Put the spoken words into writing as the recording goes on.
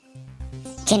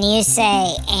Can you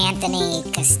say Anthony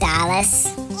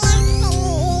Costales?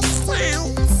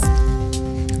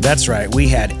 That's right, we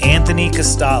had Anthony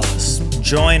Costales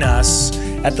join us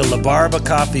at the La Barba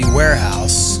Coffee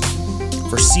Warehouse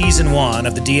for Season 1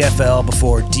 of the DFL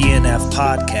Before DNF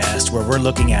podcast, where we're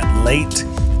looking at late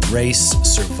race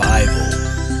survival.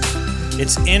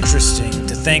 It's interesting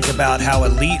to think about how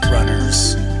elite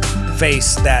runners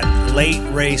face that late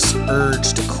race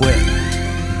urge to quit.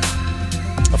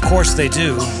 Of course they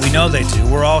do. We know they do.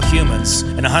 We're all humans,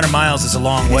 and 100 miles is a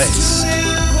long ways.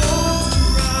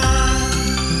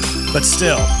 But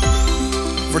still,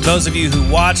 for those of you who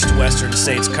watched Western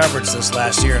States coverage this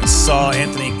last year and saw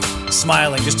Anthony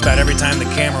smiling just about every time the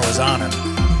camera was on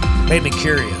him, made me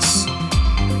curious.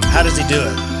 How does he do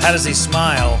it? How does he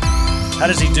smile? How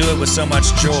does he do it with so much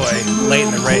joy late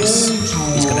in the race?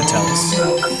 He's going to tell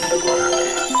us.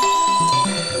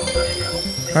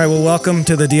 All right, well, welcome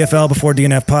to the DFL Before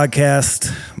DNF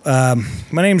podcast.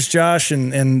 My name's Josh,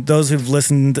 and those who've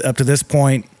listened up to this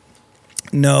point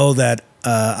know that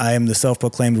I am the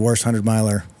self-proclaimed worst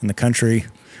 100-miler in the country,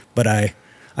 but I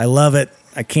love it.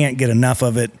 I can't get enough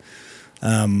of it.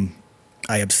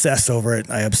 I obsess over it.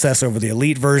 I obsess over the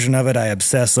elite version of it. I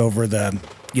obsess over the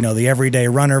everyday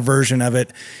runner version of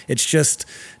it. It's just,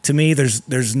 to me,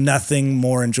 there's nothing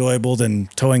more enjoyable than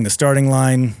towing the starting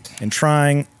line and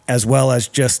trying, as well as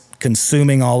just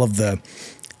consuming all of the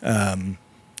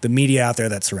media out there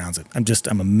that surrounds it.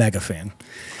 I'm a mega fan.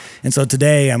 And so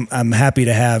today I'm happy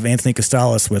to have Anthony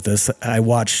Costales with us. I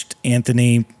watched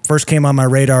Anthony, first came on my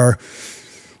radar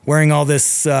wearing all this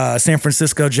San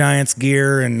Francisco Giants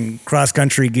gear and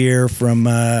cross-country gear from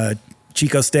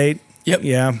Chico State. Yep.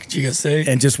 Yeah. Chico State.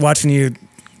 And just watching you,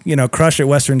 crush at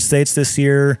Western States this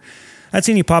year. I'd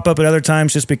seen you pop up at other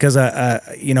times just because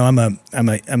I'm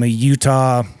a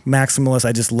Utah maximalist.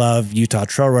 I just love Utah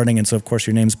trail running, and so of course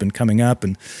your name's been coming up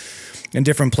and in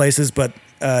different places. But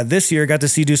this year, got to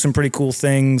see you do some pretty cool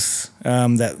things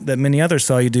that many others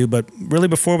saw you do. But really,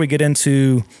 before we get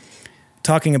into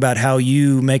talking about how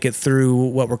you make it through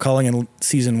what we're calling in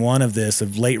season 1 of this,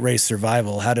 of late race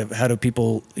survival, how do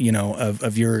people,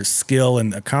 of your skill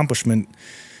and accomplishment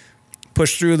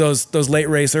push through those late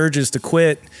race urges to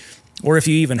quit, or if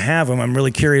you even have them? I'm really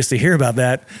curious to hear about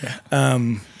that. Yeah.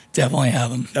 Definitely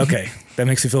have them. Okay. That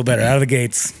makes me feel better. Out of the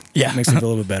gates. Yeah. Makes me feel a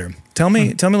little bit better. Tell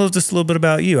me just a little bit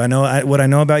about you. What I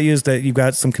know about you is that you've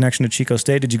got some connection to Chico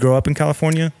State. Did you grow up in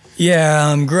California?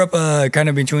 Yeah. Grew up kind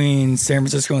of between San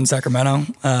Francisco and Sacramento,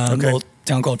 a little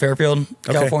town called Fairfield,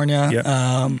 California.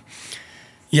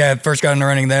 Yeah. First got into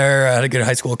running there. I had a good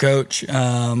high school coach.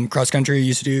 Cross country,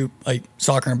 used to do like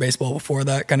soccer and baseball before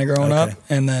that, kind of growing up.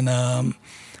 And then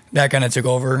that kind of took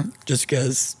over just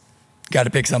because got to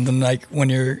pick something like when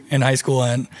you're in high school,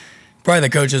 and probably the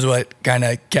coach is what kind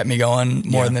of kept me going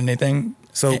more than anything.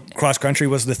 So cross country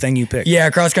was the thing you picked? Yeah,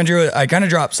 cross country. I kind of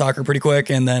dropped soccer pretty quick,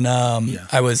 and then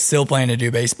I was still planning to do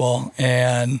baseball,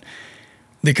 and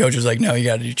the coach was like, no, you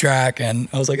got to do track. And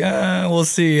I was like, we'll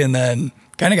see. And then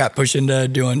kind of got pushed into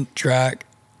doing track.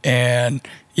 And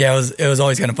yeah, it was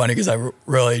always kind of funny because I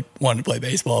really wanted to play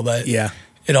baseball, but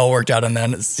it all worked out, and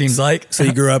then it seems like. So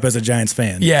you grew up as a Giants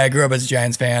fan? Yeah, I grew up as a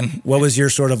Giants fan. What was your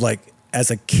sort of like,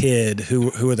 as a kid,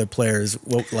 who were the players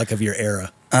of your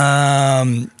era?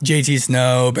 JT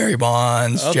Snow, Barry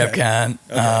Bonds, Jeff Kent.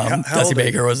 Dusty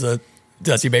Baker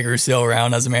Dusty Baker was still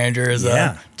around as a manager,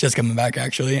 just coming back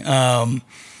actually.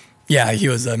 He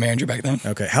was a manager back then.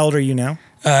 Okay. How old are you now?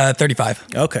 35.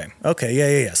 Okay.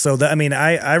 Yeah. So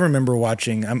I remember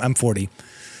watching, I'm 40,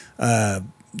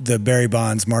 the Barry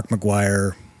Bonds, Mark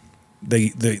McGwire,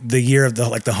 the year of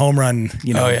the home run,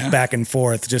 back and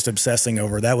forth, just obsessing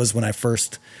over. That was when I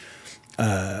first,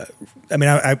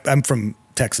 I'm from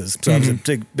Texas, so I was a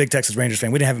big Texas Rangers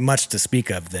fan. We didn't have much to speak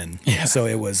of then. Yeah. So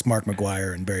it was Mark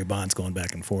McGwire and Barry Bonds going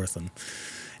back and forth. And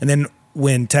then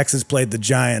when Texas played the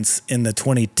Giants in the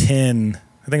 2010,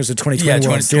 I think it was the 2020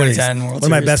 World Series. 2010 World One of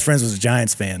my best friends was a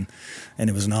Giants fan, and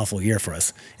it was an awful year for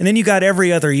us. And then you got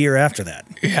every other year after that,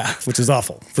 which is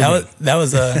awful. That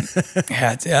was a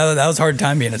hard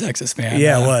time being a Texas fan.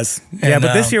 Yeah, it was. Yeah,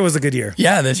 but this year was a good year.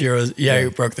 Yeah, this year was. Yeah,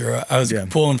 you broke through. I was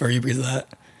pulling for you because of that.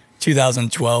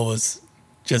 2012 was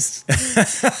just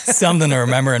something to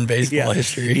remember in baseball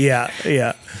history.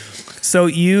 Yeah. So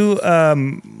you,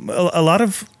 a lot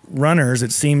of runners,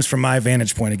 it seems from my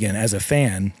vantage point again as a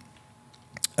fan,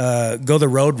 go the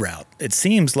road route. It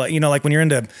seems like, like when you're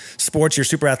into sports, you're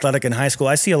super athletic in high school.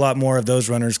 I see a lot more of those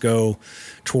runners go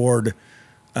toward,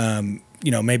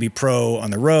 maybe pro on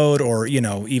the road, or,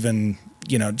 even,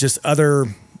 just other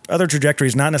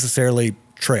trajectories, not necessarily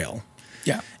trail.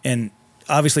 Yeah. And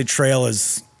obviously trail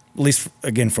is least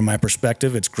again from my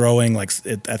perspective, it's growing. I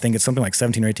think it's something like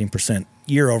 17 or 18%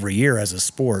 year over year as a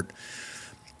sport.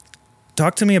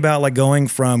 Talk to me about like going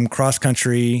from cross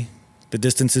country, the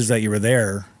distances that you were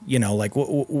there. You know, like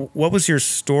what was your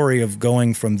story of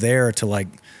going from there to like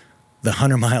the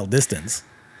 100-mile distance?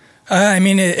 I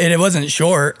mean, it wasn't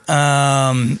short.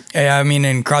 I mean,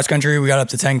 in cross country, we got up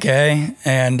to 10K,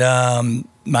 and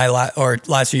my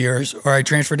last few years, or I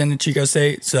transferred into Chico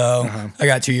State, so I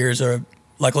got 2 years of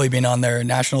luckily being on their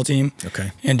national team,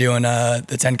 and doing the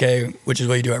 10K, which is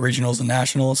what you do at regionals and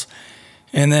nationals.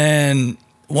 And then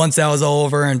once that was all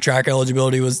over and track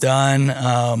eligibility was done,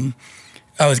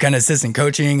 I was kind of assistant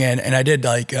coaching, and I did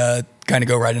like kind of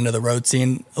go right into the road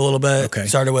scene a little bit.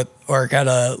 Started with, or got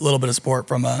a little bit of support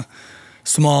from a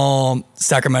small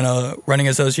Sacramento running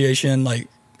association, like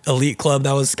elite club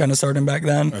that was kind of starting back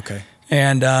then.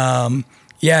 And I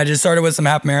just started with some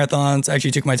half marathons.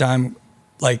 Actually took my time,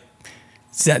 like,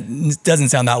 doesn't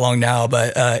sound that long now,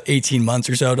 but 18 months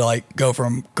or so to like go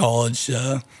from college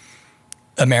to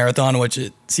a marathon, which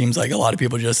it seems like a lot of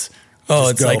people just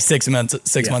it's go. Like 6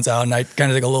 months out. And I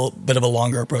kind of took a little bit of a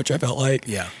longer approach, I felt like.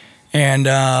 And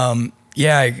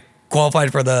I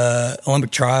qualified for the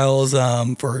Olympic trials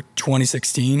for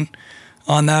 2016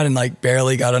 on that, and like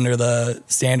barely got under the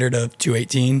standard of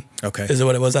 218 is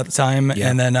what it was at the time.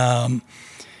 And then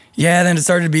then it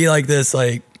started to be like this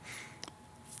like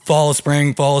fall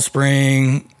spring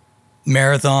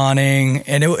marathoning,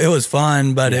 and it was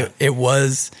fun, but it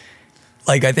was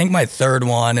like, I think my third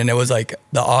one, and it was like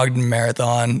the Ogden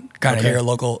Marathon, kind of here,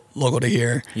 local to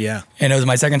here. And it was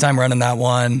my second time running that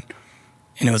one,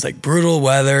 and it was like brutal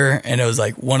weather, and it was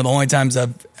like one of the only times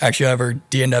I've actually ever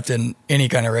DNF'd in any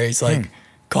kind of race, like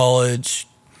college,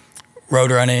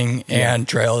 road running, and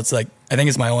trail. It's like, I think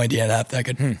it's my only DNF that I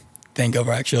could think of,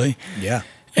 actually.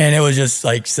 And it was just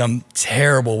like some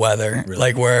terrible weather,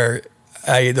 like where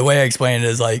the way I explained it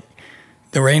is like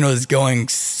the rain was going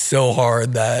so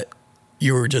hard that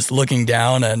you were just looking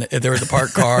down, and if there was a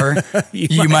parked car,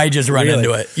 you might just run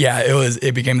into it.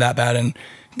 It became that bad. And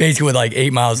basically with like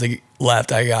 8 miles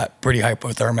left, I got pretty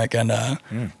hypothermic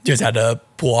and just had to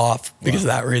pull off because of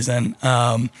that reason.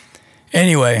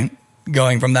 Anyway,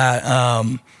 going from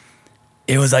that,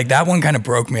 it was like that one kind of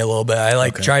broke me a little bit. I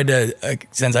tried to,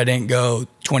 since I didn't go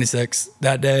 26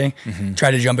 that day,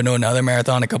 tried to jump into another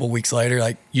marathon a couple weeks later,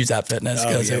 like use that fitness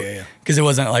because it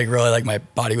wasn't like really like my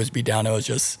body was beat down. It was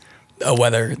just a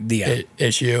weather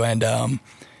issue, and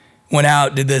went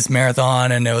out, did this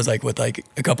marathon, and it was like with like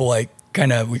a couple like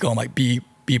kind of, we call them like B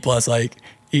plus, like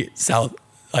South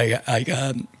like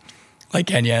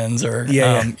Kenyans or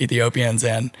Ethiopians,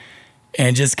 and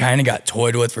just kind of got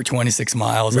toyed with for 26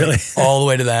 miles, like, all the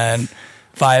way to the end.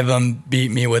 5 of them beat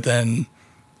me within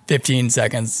 15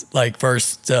 seconds. Like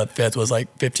first to fifth was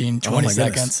like 15, 20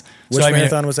 seconds. Which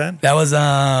marathon was that? That was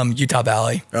Utah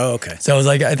Valley. Oh, okay. So it was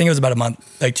like, I think it was about a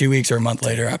month, like 2 weeks or a month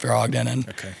later after Ogden.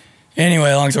 And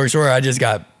anyway, long story short, I just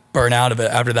got burnt out of it.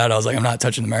 After that, I was like, I'm not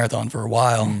touching the marathon for a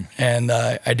while. And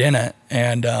I didn't.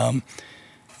 And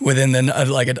within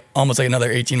almost like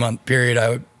another 18-month period,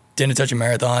 I didn't touch a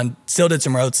marathon, still did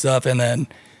some road stuff, and then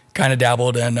kind of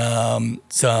dabbled in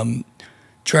some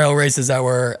trail races that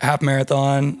were half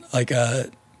marathon, like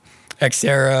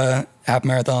Xterra half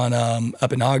marathon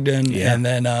up in Ogden, and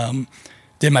then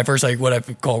did my first like what I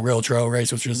call real trail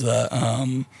race, which was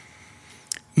the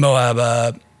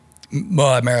Moab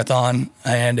Marathon,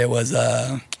 and it was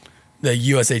the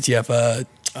USATF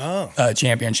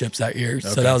championships that year.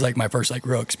 So that was like my first like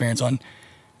real experience on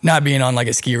not being on like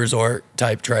a ski resort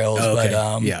type trails,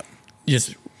 but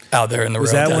just out there in the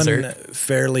real desert. Was that one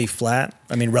fairly flat?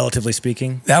 I mean, relatively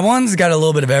speaking? That one's got a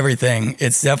little bit of everything.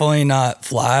 It's definitely not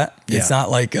flat. It's not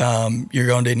like you're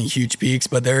going to any huge peaks,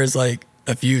 but there is like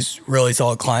a few really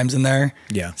solid climbs in there.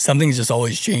 Something's just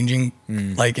always changing,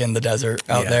 like in the desert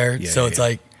out there. So it's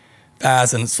like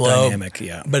fast and slow. Dynamic,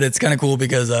 But it's kind of cool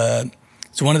because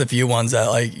it's one of the few ones that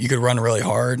like you could run really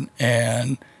hard,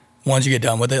 and once you get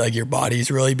done with it, like your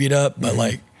body's really beat up, but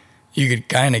like you could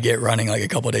kind of get running like a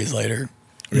couple of days later.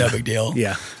 No big deal.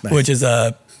 Nice. Which is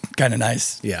kind of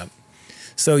nice.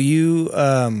 So you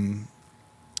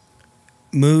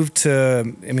moved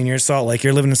to, I mean, you're Salt Lake.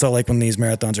 You're living in Salt Lake when these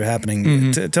marathons are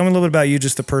happening. Tell me a little bit about you,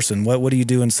 just the person. What do you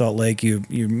do in Salt Lake?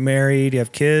 You're married? You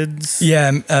have kids?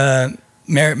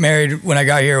 Married when I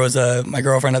got here was my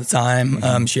girlfriend at the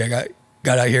time. She got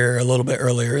out here a little bit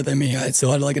earlier than me. I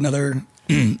still had like another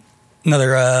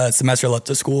semester left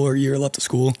of school, or year left of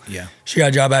school. She got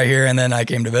a job out here, and then I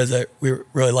came to visit. We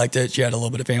really liked it. She had a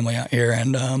little bit of family out here,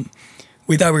 and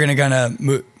we thought we were going to kind of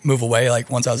move away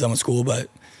like once I was done with school. But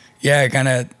I kind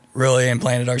of really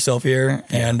implanted ourselves here,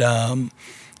 and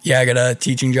yeah, I got a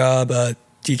teaching job,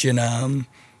 teaching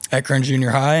at Kern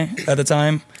Junior High at the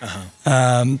time.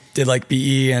 Did like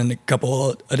PE and a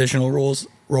couple additional roles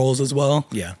as well.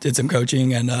 Yeah. Did some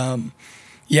coaching and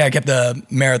I kept the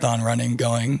marathon running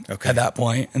going at that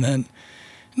point. And then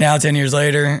now 10 years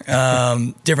later,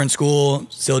 different school,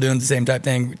 still doing the same type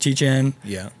thing, teaching.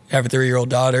 Yeah. Have a 3-year-old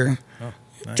daughter. Oh,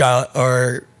 nice.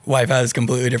 Our wife has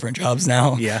completely different jobs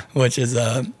now. Yeah. Which is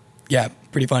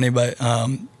pretty funny. But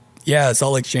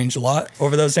Salt Lake's changed a lot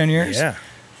over those 10 years. Yeah.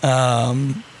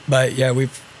 But yeah,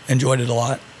 we've enjoyed it a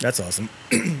lot. That's awesome.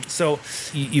 So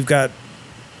you've got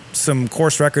some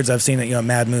course records. I've seen it,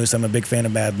 Mad Moose. I'm a big fan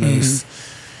of Mad Moose.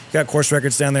 You got course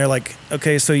records down there. Like,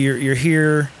 okay, so you're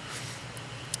here.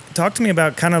 Talk to me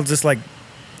about kind of just like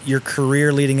your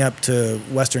career leading up to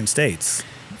Western States.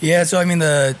 Yeah, so I mean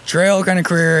the trail kind of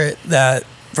career, that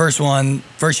first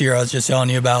year I was just telling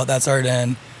you about, that started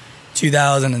in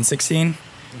 2016.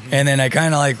 And then I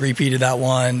kind of like repeated that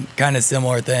one, kind of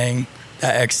similar thing,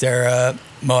 that Xterra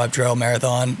Moab Trail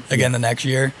Marathon again the next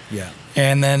year. Yeah.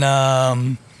 And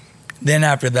then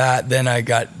after that, then I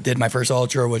did my first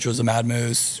ultra, which was a Mad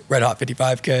Moose Red Hot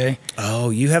 55K. Oh,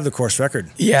 you have the course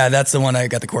record. Yeah, that's the one I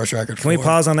got the course record for. Can we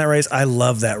pause on that race? I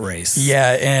love that race.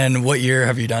 Yeah, and what year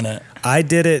have you done it? I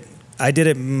did it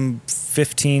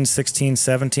 15, 16,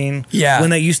 17. Yeah.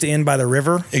 When they used to end by the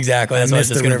river. Exactly. That's what I was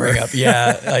just going to bring up.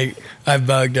 Yeah. I've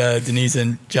bugged Denise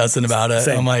and Justin about it.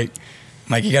 Same. I'm like,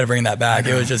 Mike, you got to bring that back.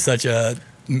 It was just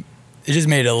it just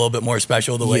made it a little bit more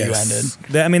special the way you ended.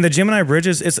 The Gemini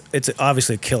Bridges, it's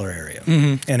obviously a killer area.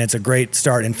 And it's a great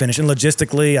start and finish. And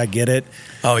logistically, I get it.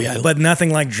 Oh, yeah. But nothing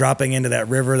like dropping into that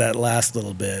river that last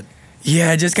little bit.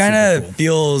 Yeah, it just kind of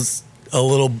feels a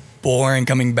little boring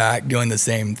coming back doing the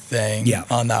same thing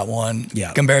on that one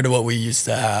compared to what we used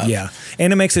to have. Yeah.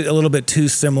 And it makes it a little bit too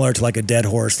similar to like a dead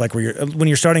horse, like where when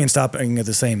you're starting and stopping at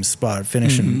the same spot,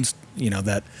 finishing,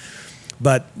 that.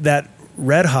 But that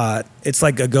Red Hot, it's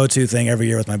like a go-to thing every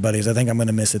year with my buddies. I think I'm going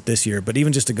to miss it this year, but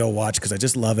even just to go watch because I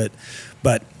just love it.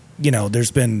 But, there's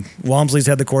been Walmsley's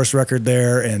had the course record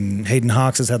there and Hayden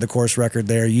Hawks has had the course record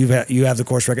there. You have the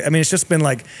course record. I mean, it's just been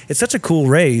like, it's such a cool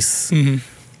race.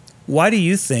 Why do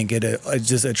you think it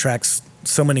just attracts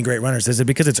so many great runners? Is it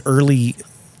because it's early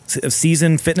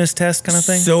season fitness test kind of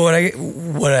thing? So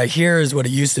what I hear is what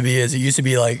it used to be is it used to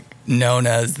be like known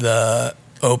as the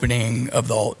opening of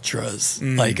the ultras.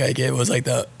 Like it was like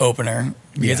the opener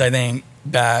because I think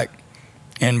back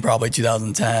in probably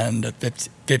 2010 to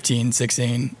 15,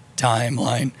 16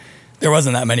 timeline, there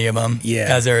wasn't that many of them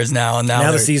as there is now. And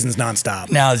now the season's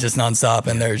nonstop. Now it's just nonstop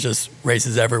and there's just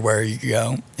races everywhere you could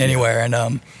go, anywhere.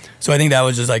 And so I think that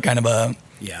was just like kind of a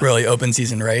really open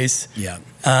season race. Yeah.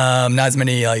 Not as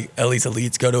many like at least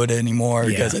elites go to it anymore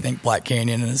because I think Black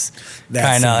Canyon is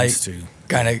kind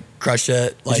of crushed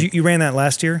it. Like you ran that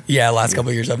last year? Yeah, last couple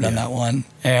of years I've done that one.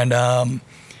 And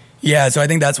so I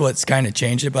think that's what's kind of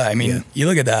changed it. But I mean, you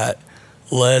look at that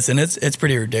list and it's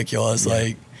pretty ridiculous.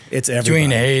 Like it's everybody.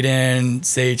 Between Hayden,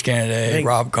 Sage Candidate,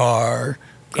 Rob Carr,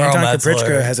 Carl Anton Metzler.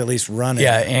 Kaprichka has at least run it.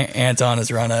 Yeah, Anton has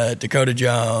run it. Dakota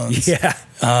Jones. Yeah.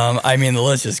 I mean, the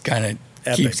list just kind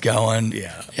of keeps going.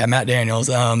 Yeah. Yeah, Matt Daniels.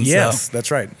 Yes,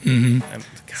 that's right.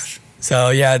 Gosh. So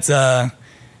yeah,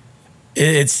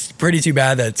 it's pretty too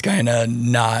bad that it's kind of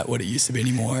not what it used to be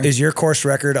anymore. Is your course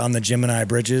record on the Gemini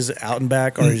Bridges out and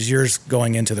back, or is yours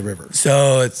going into the river?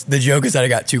 So the joke is that I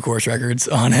got 2 course records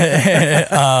on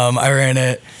it. I ran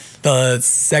it the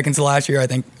second to last year, I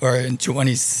think, or in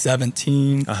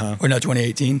 2017, or no,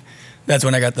 2018. That's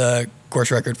when I got the course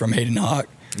record from Hayden Hawk.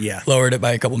 Yeah. Lowered it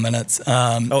by a couple minutes.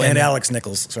 And Alex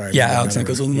Nichols. Sorry. Yeah, Alex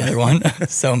Nichols was another one.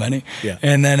 So many. Yeah.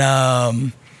 And then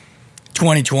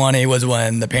 2020 was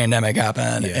when the pandemic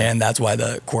happened, and that's why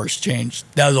the course changed.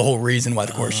 That was the whole reason why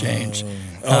the course changed.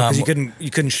 Because you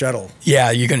couldn't shuttle.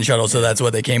 Yeah, you couldn't shuttle, so that's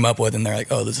what they came up with, and they're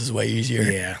like, oh, this is way easier.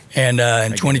 Yeah. And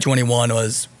in 2021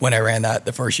 was when I ran that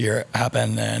the first year it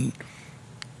happened and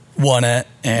won it,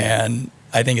 and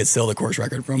I think it's still the course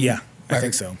record from. Yeah, I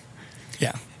think so.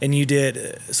 Yeah. And you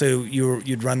did, so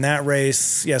you'd run that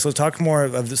race. Yeah, so talk more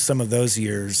of some of those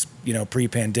years,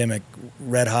 pre-pandemic,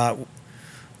 Red Hot.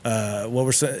 What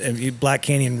were Black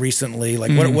Canyon recently?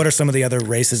 Like, what are some of the other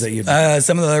races that you've done?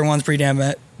 Some of the other ones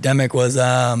pre-pandemic was,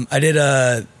 I did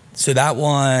so that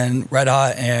one, Red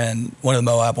Hot, and one of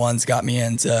the Moab ones got me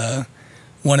into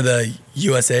one of the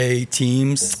USA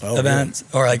teams events,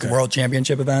 or like world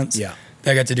championship events. Yeah.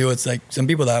 That I got to do with like some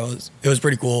people it was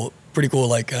pretty cool,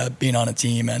 like being on a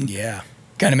team and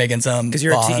kind of making some because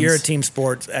you're a team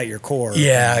sport at your core.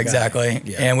 Yeah, exactly.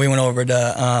 Yeah. And we went over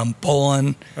to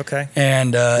Poland. Okay.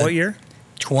 And what year?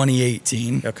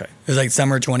 2018. Okay. It was like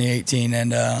summer 2018,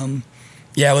 and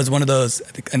Yeah, it was one of those, I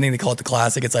think they call it the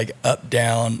classic. It's like up,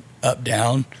 down,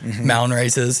 mountain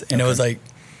races. And it was like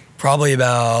probably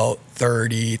about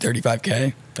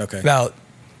 35K. Okay. About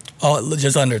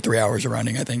just under 3 hours of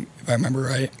running, I think, if I remember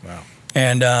right. Wow.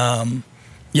 And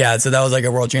so that was like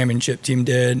a world championship team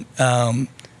did.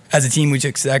 As a team, we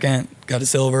took second, got a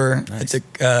silver. Nice. I took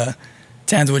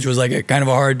 10th, which was like a kind of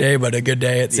a hard day, but a good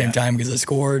day at the same time because I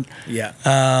scored. Yeah.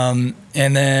 And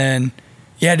then,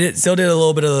 still did a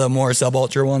little bit of the more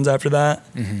sub-ultra ones after that.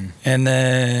 And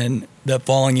then the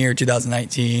following year,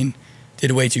 2019,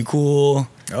 did Way Too Cool.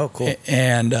 Oh, cool.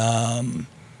 And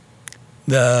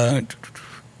the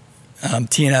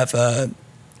TNF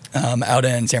out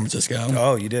in San Francisco.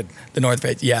 Oh, you did. The North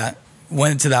Face. Yeah.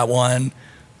 Went to that one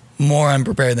more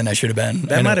unprepared than I should have been.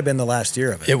 That might have been the last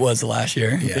year of it. It was the last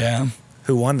year. Yeah.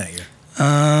 Who won that year?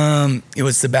 It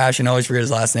was Sebastian. I always forget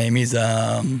his last name. He was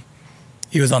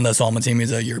on the Salma team.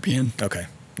 He's a European. Okay.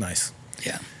 Nice.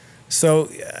 Yeah. So,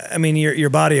 I mean, your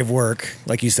body of work,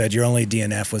 like you said, your only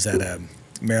DNF was at a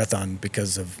marathon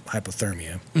because of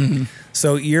hypothermia.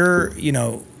 So you're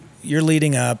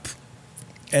leading up,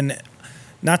 and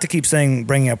not to keep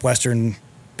bringing up Western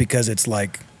because it's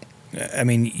like, I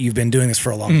mean, you've been doing this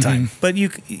for a long time, but you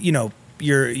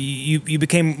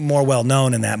became more well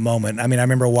known in that moment. I mean, I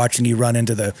remember watching you run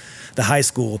into the high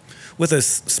school with a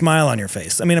smile on your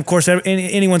face. I mean, of course,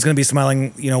 anyone's going to be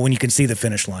smiling, when you can see the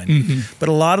finish line. But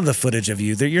a lot of the footage of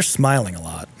you're smiling a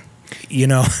lot.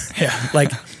 Yeah.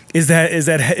 Like, is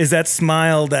that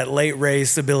smile, that late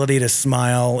race ability to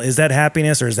smile? Is that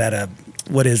happiness, or is that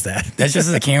what is that? That's just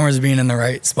the cameras being in the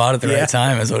right spot at the right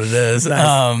time is what it is.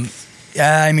 Nice.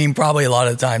 Yeah, I mean, probably a lot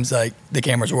of the times, like, the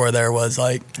cameras were there was,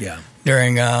 like,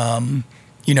 during,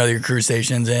 your crew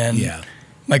stations. And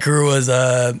my crew was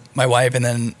my wife and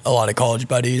then a lot of college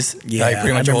buddies. Yeah, like,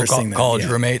 pretty much I all remember college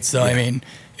roommates. So, I mean,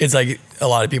 it's, like, a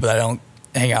lot of people that I don't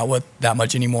hang out with that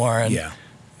much anymore. And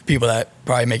people that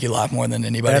probably make you laugh more than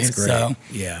anybody. That's great. So,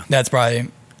 that's probably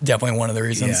definitely one of the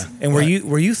reasons. Yeah. And were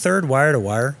you third wire to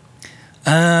wire?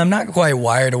 Not quite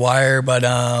wire to wire, but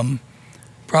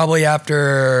probably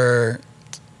after,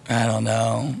 I don't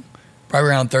know, probably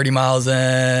around 30 miles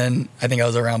in, I think I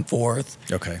was around fourth.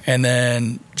 Okay. And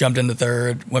then jumped into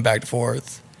third, went back to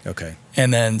fourth. Okay.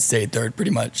 And then stayed third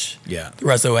pretty much the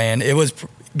rest of the way. And it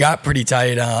got pretty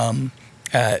tight up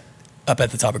at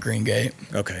the top of Green Gate.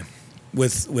 Okay.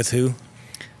 With who?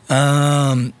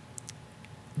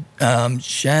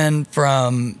 Shen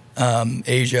from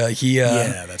Asia. He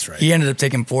that's right. He ended up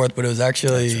taking fourth, but it was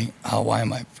actually why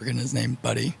am I forgetting his name,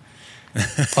 buddy?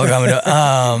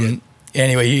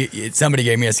 Anyway, somebody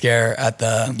gave me a scare at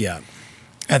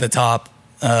the top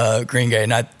Green Gate,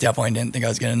 and I definitely didn't think I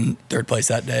was getting third place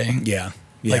that day.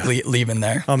 Like leaving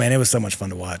there. Oh man, it was so much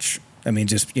fun to watch. I mean,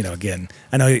 just again,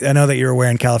 I know that you were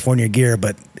wearing California gear,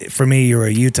 but for me, you were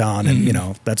a Utahn, and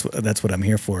that's what I'm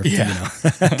here for.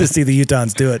 To see the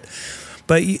Utahns do it.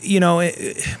 But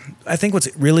I think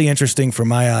what's really interesting for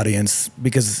my audience,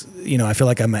 because I feel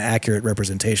like I'm an accurate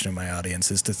representation of my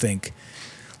audience, is to think,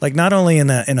 like, not only in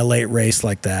a late race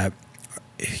like that,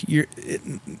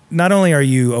 not only are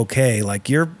you okay, like,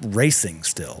 you're racing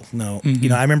still. No,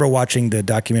 I remember watching the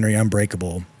documentary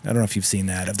Unbreakable. I don't know if you've seen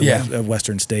that of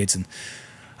Western States, and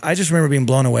I just remember being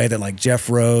blown away that, like, Jeff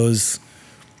Rose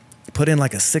put in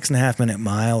like a 6.5 minute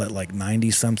mile at like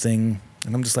 90 something,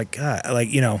 and I'm just like, God, like,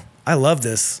 I love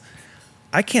this.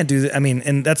 I can't do that. I mean,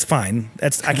 and that's fine.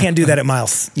 I can't do that at mile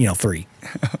 3.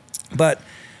 But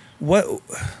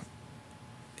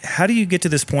how do you get to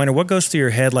this point, or what goes through your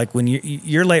head, like, when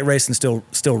you're late racing,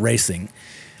 still racing?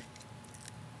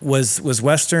 Was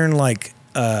Western, like,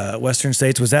 Western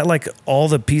States, was that like all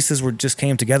the pieces just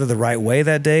came together the right way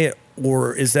that day,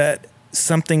 or is that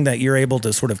something that you're able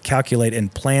to sort of calculate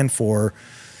and plan for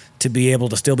to be able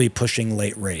to still be pushing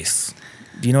late race?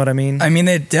 Do you know what I mean? I mean,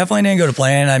 it definitely didn't go to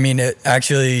plan. I mean, it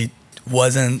actually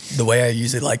wasn't the way I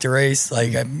usually like to race.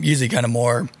 Like, I'm usually kind of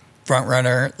more front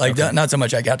runner. Like, not so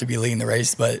much I got to be leading the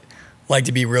race, but like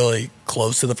to be really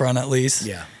close to the front at least.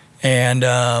 Yeah.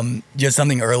 And just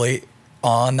something early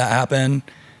on that happened,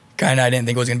 kind of I didn't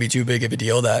think it was going to be too big of a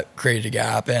deal, that created a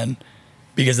gap. And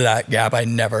because of that gap, I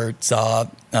never saw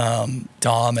Tom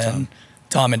and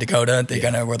Dakota. They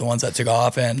kind of were the ones that took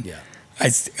off. And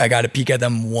I got a peek at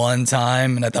them one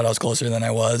time, and I thought I was closer than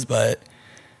I was, but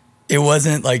it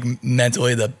wasn't like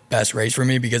mentally the best race for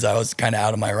me because I was kind of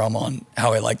out of my realm on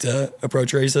how I like to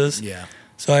approach races. Yeah.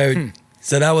 So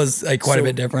so that was like quite a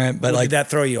bit different. But like, did that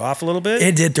throw you off a little bit?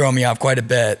 It did throw me off quite a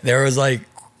bit. There was like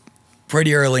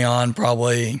pretty early on,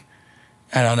 probably,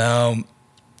 I don't know,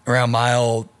 around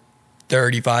mile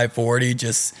 35, 40,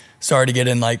 just started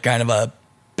getting like kind of a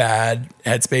bad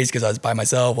headspace because I was by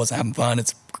myself, wasn't having fun.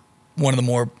 It's one of the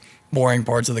more boring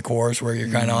parts of the course where you're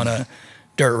kind of on a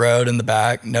dirt road in the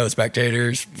back, no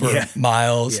spectators for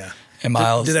miles and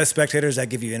miles. Do that spectators, that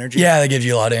give you energy? Yeah, that gives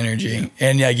you a lot of energy.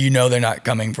 And they're not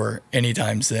coming for any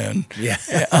time soon. Yeah.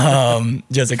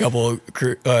 Just a couple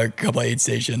aid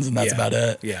stations, and that's about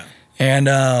it. Yeah. And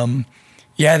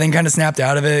then kind of snapped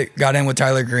out of it, got in with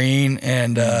Tyler Green,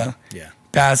 and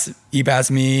he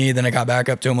passed me, then I got back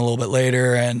up to him a little bit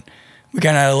later, and we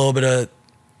kind of had a little bit of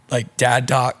like dad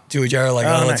talk to each other, like,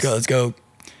 nice. let's go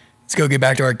get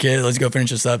back to our kids. Let's go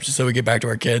finish this up just so we get back to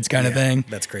our kids kind of thing.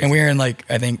 That's crazy. And we were in like,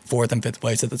 I think 4th and 5th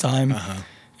place at the time.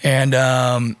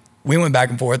 And we went back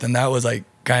and forth, and that was like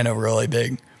kind of really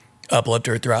big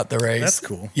uplifter throughout the race. That's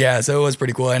cool. Yeah, so it was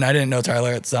pretty cool. And I didn't know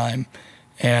Tyler at the time.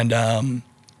 And that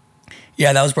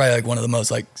was probably like one of the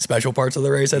most like special parts of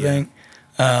the race, I think.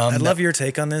 I'd love your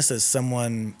take on this as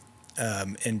someone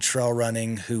in trail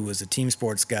running who was a team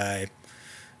sports guy,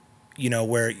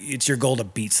 where it's your goal to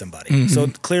beat somebody. Mm-hmm. So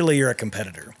clearly you're a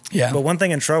competitor. Yeah. But one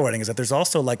thing in trail running is that there's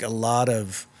also like a lot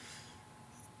of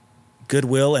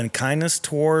goodwill and kindness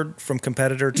from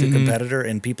competitor to competitor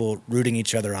and people rooting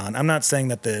each other on. I'm not saying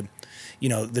that the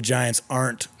Giants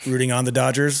aren't rooting on the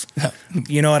Dodgers.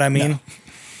 You know what I mean? No.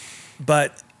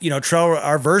 But, trail,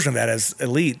 our version of that as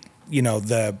elite,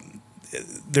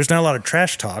 there's not a lot of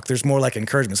trash talk. There's more like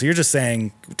encouragement. So you're just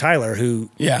saying Tyler, who,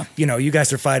 you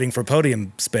guys are fighting for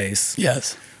podium space.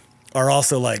 Yes. Are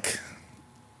also like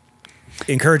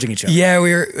encouraging each other. Yeah,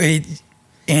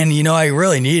 I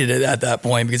really needed it at that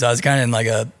point because I was kind of in like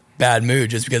a bad mood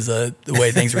just because of the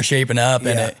way things were shaping up,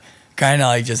 and it kind of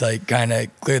like just like kind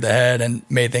of cleared the head and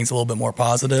made things a little bit more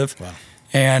positive. Wow.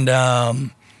 And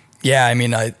I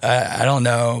don't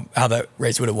know how that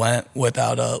race would have went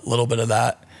without a little bit of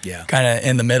that. Yeah. Kind of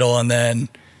in the middle. And then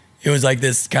it was like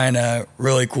this kind of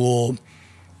really cool,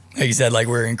 like you said, like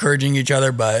we're encouraging each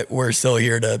other, but we're still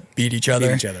here to beat each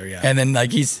other. Yeah. And then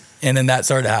then that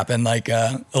started to happen like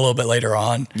a little bit later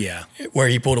on. Yeah. Where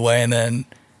he pulled away, and then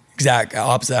exact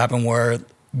opposite happened where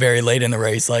very late in the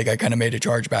race, like I kind of made a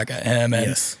charge back at him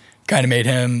and kind of made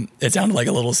him, it sounded like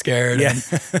a little scared and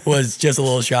was just a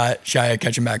little shy of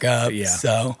catching back up. Yeah.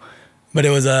 So, but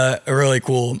it was a really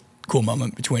cool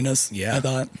moment between us. Yeah. I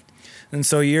thought. And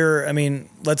so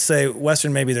let's say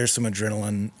Western, maybe there's some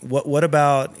adrenaline. What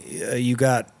about you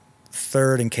got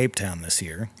third in Cape Town this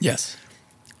year? Yes.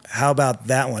 How about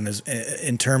that one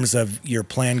in terms of your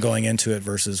plan going into it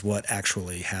versus what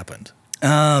actually happened?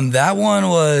 That one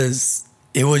was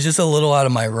just a little out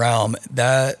of my realm.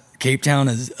 That Cape Town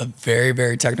is a very,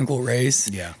 very technical race.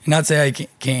 Yeah. Not say I can't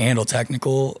handle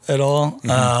technical at all.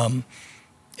 Mm-hmm.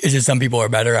 It's just some people are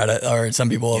better at it, or some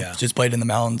people have just played in the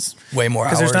mountains way more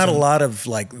hours. Because there's not a lot of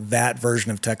like that version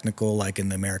of technical like in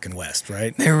the American West,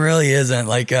 right? There really isn't.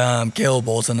 Like Caleb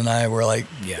Bolson and I were like,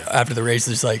 after the race,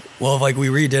 just like, well, if like we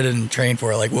redid it and trained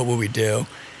for it, like what would we do?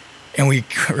 And we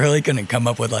really couldn't come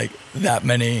up with like that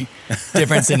many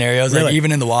different scenarios. Really? Like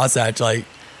even in the Wasatch, like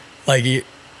it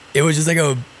was just like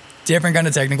a different kind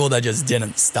of technical that just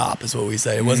didn't stop, is what we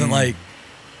say. It wasn't like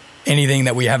anything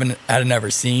that we hadn't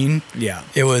never seen. Yeah.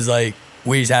 It was like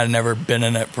we just hadn't never been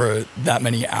in it for that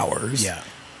many hours. Yeah.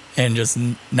 And just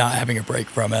not having a break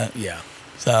from it. Yeah.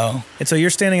 So you're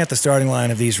standing at the starting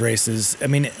line of these races. I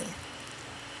mean,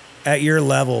 at your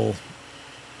level,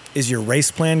 is your race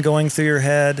plan going through your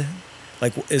head?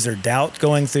 Like, is there doubt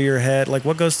going through your head? Like,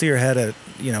 what goes through your head at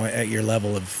your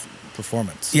level of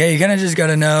performance? Yeah, you kind of just got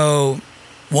to know,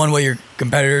 one, what your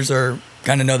competitors are,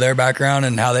 kind of know their background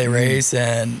and how they race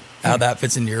and how that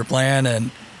fits into your plan.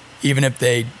 And even if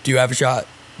they do have a shot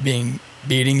beating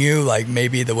you, like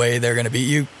maybe the way they're going to beat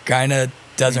you kind of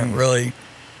doesn't really,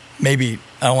 maybe,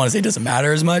 I don't want to say it doesn't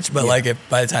matter as much, but like if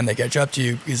by the time they catch up to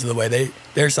you because of the way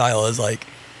their style is, like,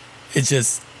 it's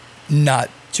just not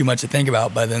too much to think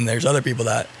about. But then there's other people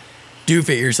that do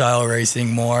fit your style of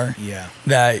racing more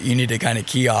that you need to kind of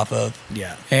key off of.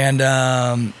 Yeah. And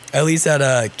at least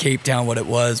at Cape Town, what it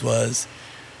was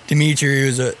Dimitri,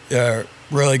 who's a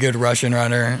really good Russian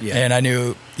runner, and I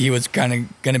knew he was kind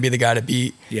of going to be the guy to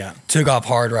beat. Yeah. Took off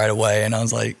hard right away, and I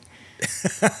was like,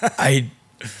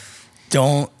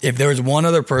 if there was one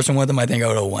other person with him, I think I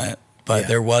would have went, but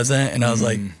there wasn't. And I was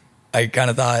like, I kind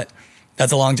of thought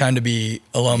that's a long time to be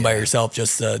alone by yourself,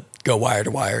 just to go wire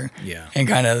to wire and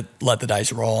kind of let the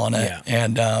dice roll on it. Yeah.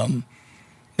 And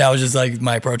that was just like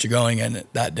my approach of going in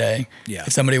it that day. Yeah.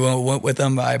 If somebody went with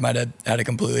them, I might have had a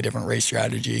completely different race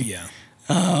strategy. Yeah.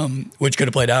 Which could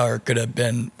have played out or could have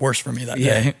been worse for me that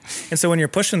day. And so when you're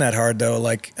pushing that hard though,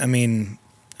 like, I mean,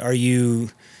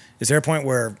 is there a point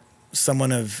where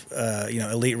someone of,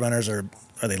 elite runners are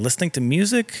they listening to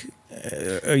music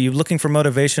Are you looking for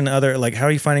motivation? How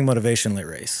are you finding motivation late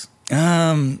race?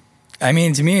 I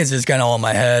mean, to me, it's just kind of all in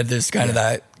my head. There's kind of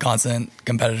that constant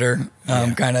competitor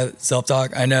kind of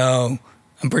self-talk. I know,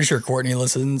 I'm pretty sure Courtney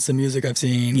listens to music I've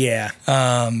seen. Yeah.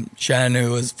 Shen,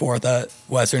 who was fourth at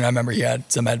Western, I remember he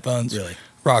had some headphones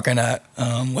rocking at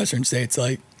Western States,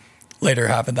 like later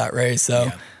half of that race. So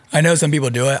I know some people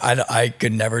do it. I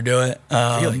could never do it.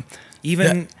 Really?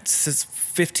 Even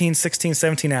 15, 16,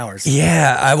 17 hours.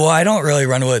 Yeah. I don't really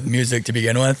run with music to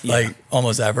begin with, like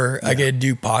almost ever. I could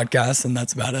do podcasts and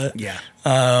that's about it. Yeah.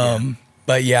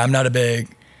 But yeah, I'm not a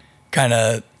big kind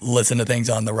of listen to things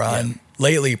on the run. Yeah.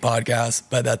 Lately podcasts,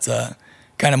 but that's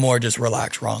kind of more just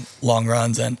relaxed long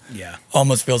runs and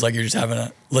almost feels like you're just you're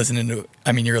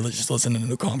just listening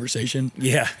to a conversation.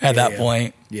 Yeah. At that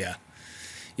point. Yeah.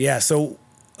 Yeah. So,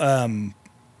 as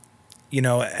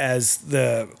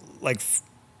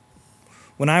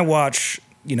when I watch,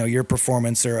 your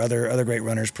performance or other great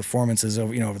runners' performances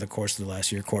over the course of the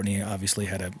last year, Courtney obviously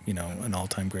had an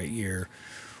all-time great year.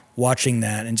 Watching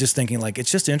that and just thinking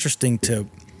it's just interesting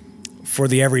for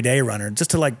the everyday runner just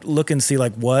to look and see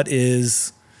what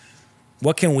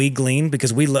can we glean,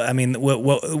 because where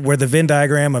the Venn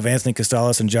diagram of Anthony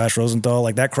Costales and Josh Rosenthal,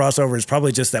 that crossover is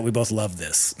probably just that we both love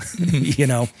this.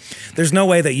 There's no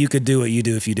way that you could do what you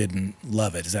do if you didn't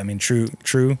love it. Does that mean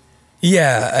true?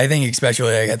 Yeah, I think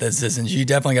especially at this distance, you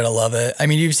definitely got to love it. I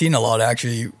mean, you've seen a lot of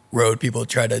actually road people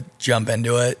try to jump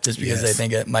into it just because they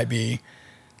think it might be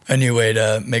a new way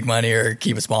to make money or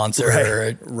keep a sponsor.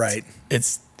 Right.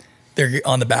 They're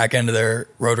on the back end of their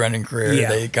road running career. Yeah.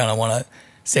 They kind of want to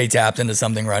stay tapped into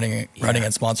something running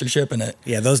and sponsorship, and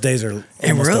those days are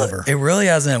almost over. It really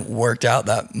hasn't worked out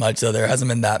that much, though. There hasn't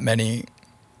been that many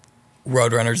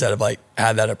road runners that have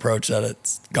had that approach that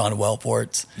it's gone well for.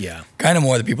 It's kind of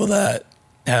more the people that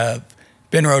have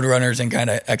been road runners and kind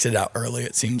of exited out early,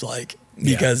 it seems like,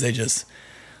 because they just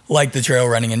like the trail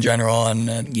running in general and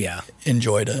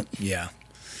enjoyed it. Yeah.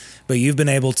 But you've been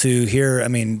able to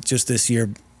just this year,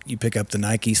 you pick up the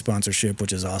Nike sponsorship,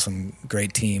 which is awesome.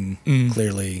 Great team.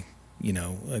 Clearly,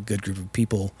 a good group of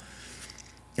people.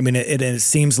 I mean, it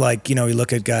seems like, you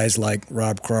look at guys like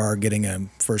Rob Krar getting a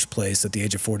first place at the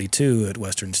age of 42 at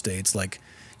Western States.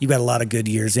 You've got a lot of good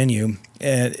years in you,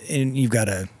 and you've got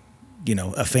a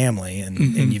family, and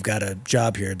you've got a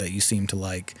job here that you seem to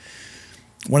like.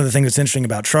 One of the things that's interesting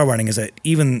about trail running is that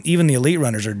even the elite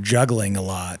runners are juggling a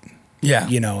lot. Yeah.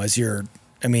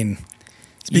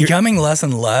 It's becoming less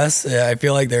and less. I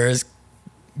feel like there is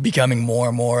becoming more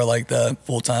and more like the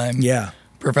full-time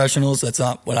professionals. That's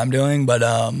not what I'm doing, but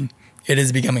it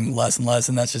is becoming less and less,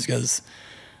 and that's just because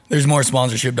there's more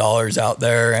sponsorship dollars out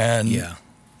there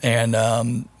and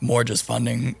more just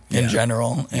funding in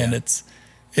general. And it's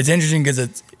interesting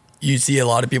because you see a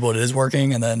lot of people it is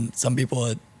working, and then some people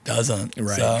it doesn't.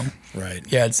 Right. So, right.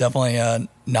 Yeah, it's definitely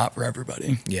not for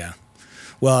everybody. Yeah.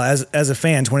 Well, as a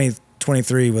fan,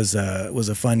 2023 was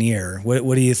a fun year.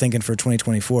 What are you thinking for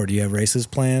 2024? Do you have races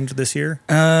planned this year?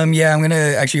 Yeah, I'm gonna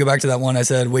actually go back to that one I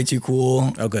said. Way Too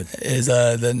Cool. Oh, good. Is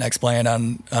the next plan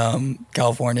on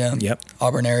California. Yep.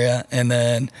 Auburn area, and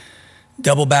then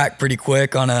double back pretty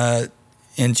quick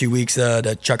in 2 weeks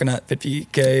to Chuckanut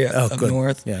 50K up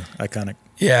north. Yeah, iconic.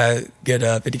 Yeah, get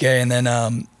 50K, and then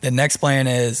the next plan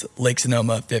is Lake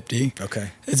Sonoma 50. Okay.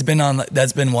 That's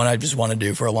been one I just want to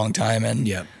do for a long time, and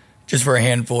just for a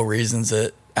handful of reasons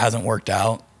it hasn't worked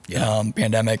out. Yeah.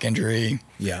 Pandemic, injury.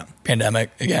 Yeah.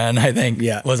 Pandemic again, I think.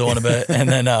 Yeah. Was one of it, and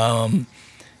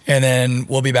then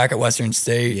we'll be back at Western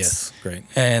States. Yes, great.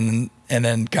 And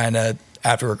then kind of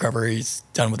after recovery's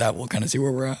done with that, we'll kind of see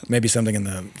where we're at. Maybe something in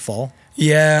the fall.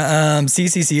 Yeah.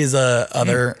 CCC is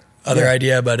other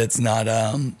idea, but it's not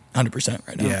 100%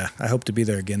 right now. Yeah, I hope to be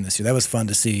there again this year. That was fun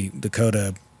to see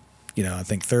Dakota, I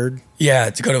think third. Yeah,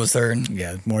 Dakota was third.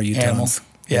 Yeah, more Utahns.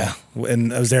 Yeah.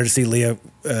 And I was there to see Leah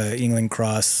England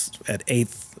cross at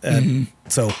 8th.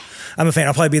 So I'm a fan.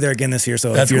 I'll probably be there again this year.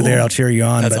 So if you're there, I'll cheer you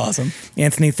on. That's awesome.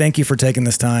 Anthony, thank you for taking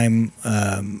this time.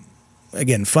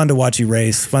 Again, fun to watch you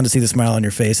race, fun to see the smile on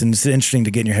your face, and it's interesting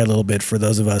to get in your head a little bit for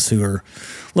those of us who are a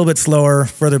little bit slower,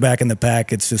 further back in the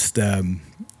pack. It's just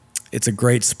it's a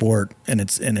great sport, and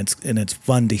it's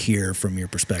fun to hear from your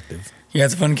perspective. Yeah,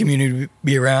 it's a fun community to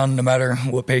be around, no matter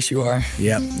what pace you are.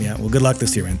 Yeah. Well, good luck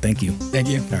this year, man. Thank you. Thank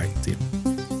you. All right, see you.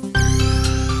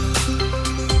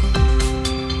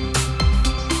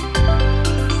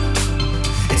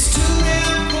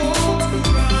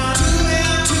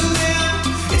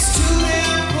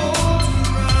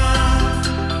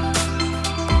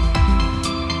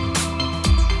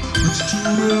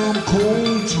 Cold.